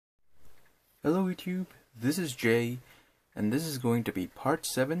Hello YouTube, this is Jay, and this is going to be part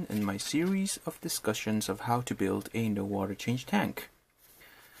 7 in my series of discussions of how to build a no water change tank.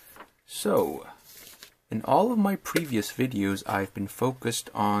 So, in all of my previous videos I've been focused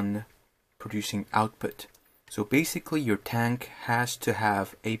on producing output. So basically your tank has to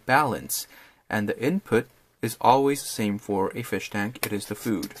have a balance, and the input is always the same for a fish tank. It is the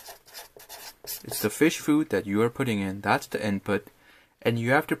food. It's the fish food that you are putting in, that's the input. And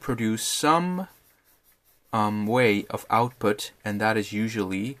you have to produce some way of output, and that is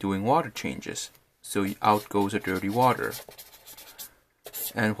usually doing water changes. So out goes the dirty water.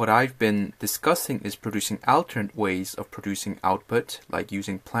 And what I've been discussing is producing alternate ways of producing output, like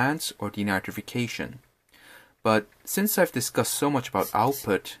using plants or denitrification. But since I've discussed so much about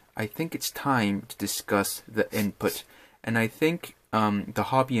output, I think it's time to discuss the input. And I think the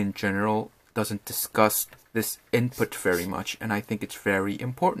hobby in general doesn't discuss this input very much, and I think it's very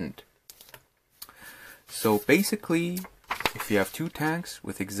important. So basically, if you have two tanks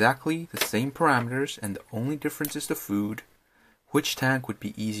with exactly the same parameters and the only difference is the food, which tank would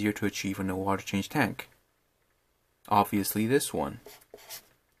be easier to achieve in a water change tank? Obviously this one.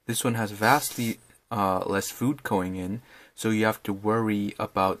 This one has vastly less food going in, so you have to worry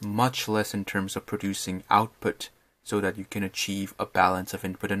about much less in terms of producing output so that you can achieve a balance of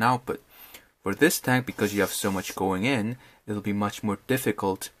input and output. For this tank, because you have so much going in, it'll be much more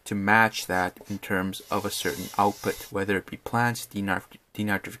difficult to match that in terms of a certain output, whether it be plants,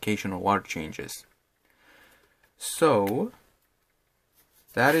 denitrification, or water changes. So,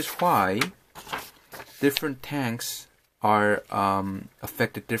 that is why different tanks are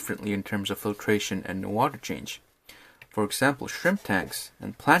affected differently in terms of filtration and water change. For example, shrimp tanks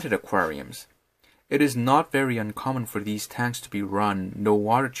and planted aquariums. It is not very uncommon for these tanks to be run no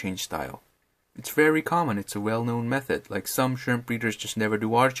water change style. It's very common. It's a well-known method. Like some shrimp breeders just never do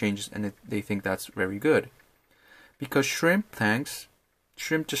water changes, and they think that's very good. Because shrimp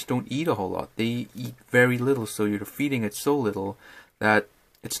just don't eat a whole lot. They eat very little, so you're feeding it so little that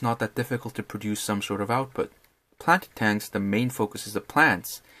it's not that difficult to produce some sort of output. Planted tanks, the main focus is the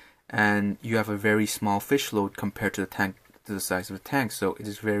plants, and you have a very small fish load compared to the size of the tank, so it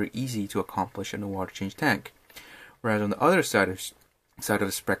is very easy to accomplish in a water change tank. Whereas on the other side of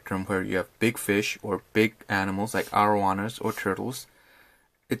the spectrum, where you have big fish or big animals like arowanas or turtles,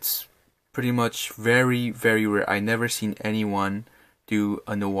 it's pretty much very, very rare. I've never seen anyone do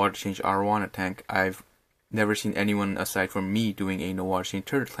a no water change arowana tank. I've never seen anyone aside from me doing a no water change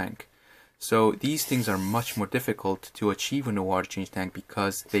turtle tank. So these things are much more difficult to achieve in a water change tank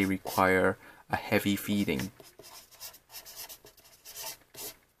because they require a heavy feeding.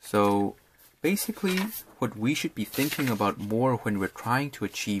 So basically, what we should be thinking about more when we're trying to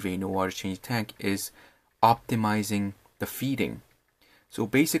achieve a no water change tank is optimizing the feeding. So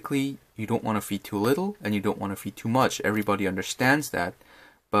basically, you don't want to feed too little and you don't want to feed too much. Everybody understands that.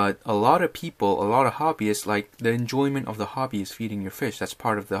 But a lot of people, a lot of hobbyists, like the enjoyment of the hobby is feeding your fish. That's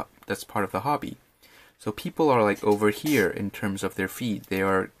part of the hobby. So people are like over here in terms of their feed. They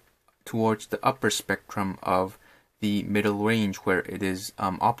are towards the upper spectrum of the middle range where it is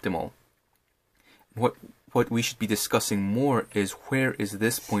optimal. What we should be discussing more is where is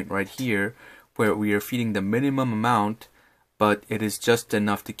this point right here where we are feeding the minimum amount, but it is just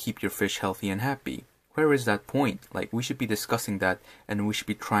enough to keep your fish healthy and happy. Where is that point? Like, we should be discussing that, and we should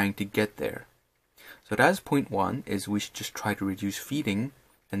be trying to get there. So that's point 1, is we should just try to reduce feeding,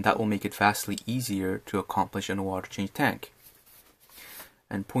 and that will make it vastly easier to accomplish in a water change tank.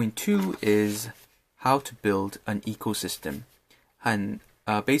 And point 2 is how to build an ecosystem. And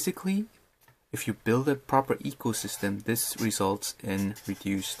basically, if you build a proper ecosystem, this results in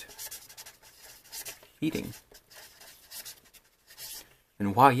reduced feeding.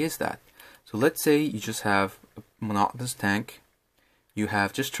 And why is that? So let's say you just have a monotonous tank, you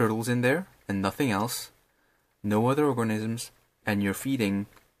have just turtles in there and nothing else, no other organisms, and you're feeding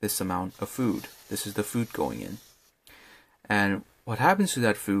this amount of food. This is the food going in. And what happens to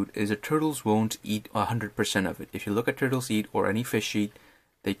that food is the turtles won't eat 100% of it. If you look at turtles eat or any fish eat,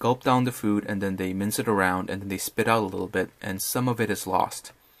 they gulp down the food and then they mince it around and then they spit out a little bit, and some of it is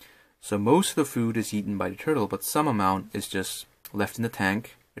lost. So most of the food is eaten by the turtle, but some amount is just left in the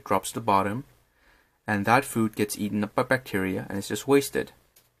tank. It drops to the bottom, and that food gets eaten up by bacteria and it's just wasted.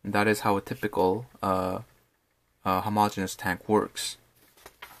 And that is how a typical homogeneous tank works.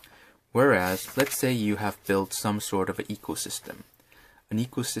 Whereas, let's say you have built some sort of an ecosystem. An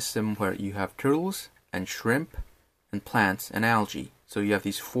ecosystem where you have turtles and shrimp and plants and algae. So you have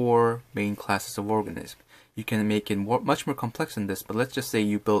these 4 main classes of organisms. You can make it much more complex than this, but let's just say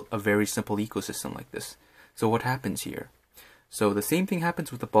you built a very simple ecosystem like this. So what happens here? So the same thing happens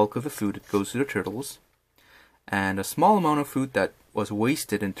with the bulk of the food. It goes to the turtles. And a small amount of food that was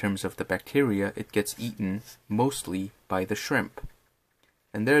wasted in terms of the bacteria, it gets eaten mostly by the shrimp.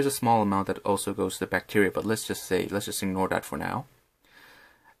 And there's a small amount that also goes to the bacteria, but let's just ignore that for now.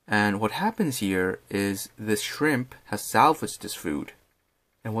 And what happens here is this shrimp has salvaged this food.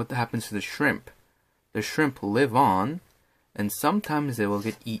 And what happens to the shrimp? The shrimp live on, and sometimes they will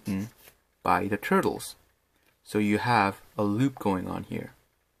get eaten by the turtles. So you have a loop going on here.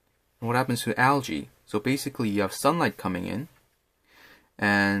 And what happens to algae? So basically you have sunlight coming in,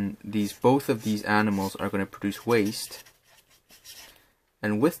 and both of these animals are going to produce waste.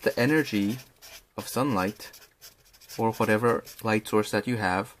 And with the energy of sunlight, or whatever light source that you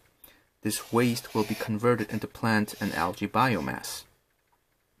have, this waste will be converted into plant and algae biomass.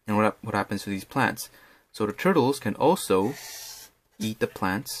 And what happens to these plants? So the turtles can also eat the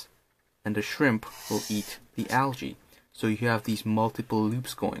plants, and the shrimp will eat the algae. So you have these multiple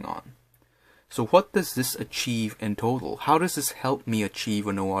loops going on. So what does this achieve in total? How does this help me achieve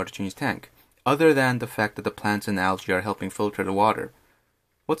a no water change tank? Other than the fact that the plants and algae are helping filter the water.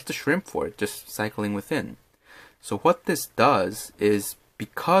 What's the shrimp for? It's just cycling within. So what this does is,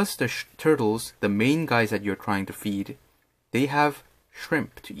 because the turtles, the main guys that you're trying to feed, they have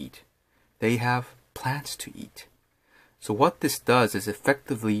shrimp to eat. They have plants to eat. So what this does is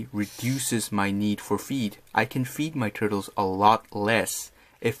effectively reduces my need for feed. I can feed my turtles a lot less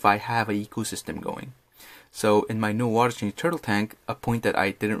if I have an ecosystem going. So in my no water change turtle tank, a point that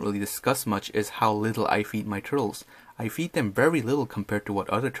I didn't really discuss much is how little I feed my turtles. I feed them very little compared to what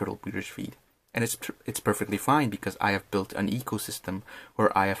other turtle breeders feed. And it's perfectly fine, because I have built an ecosystem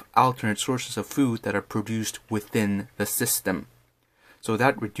where I have alternate sources of food that are produced within the system. So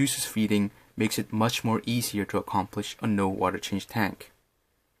that reduces feeding, makes it much more easier to accomplish a no water change tank.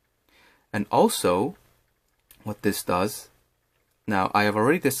 And also, what this does, now I have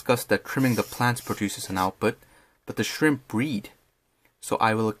already discussed that trimming the plants produces an output, but the shrimp breed. So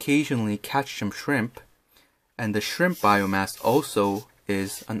I will occasionally catch some shrimp, and the shrimp biomass also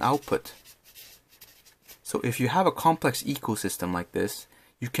is an output. So if you have a complex ecosystem like this,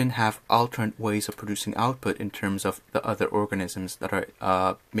 you can have alternate ways of producing output in terms of the other organisms that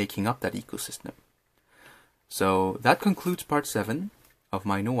are making up that ecosystem. So that concludes part 7 of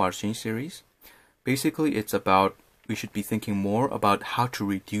my no water change series. Basically, it's about, we should be thinking more about how to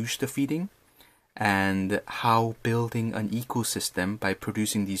reduce the feeding, and how building an ecosystem by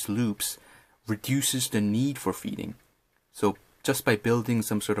producing these loops reduces the need for feeding. So just by building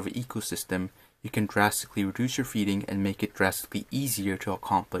some sort of ecosystem, you can drastically reduce your feeding and make it drastically easier to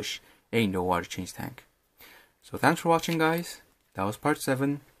accomplish a no water change tank. So thanks for watching, guys. That was part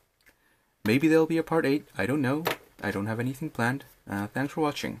 7. Maybe there'll be a part 8. I don't know. I don't have anything planned. Thanks for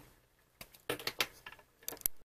watching.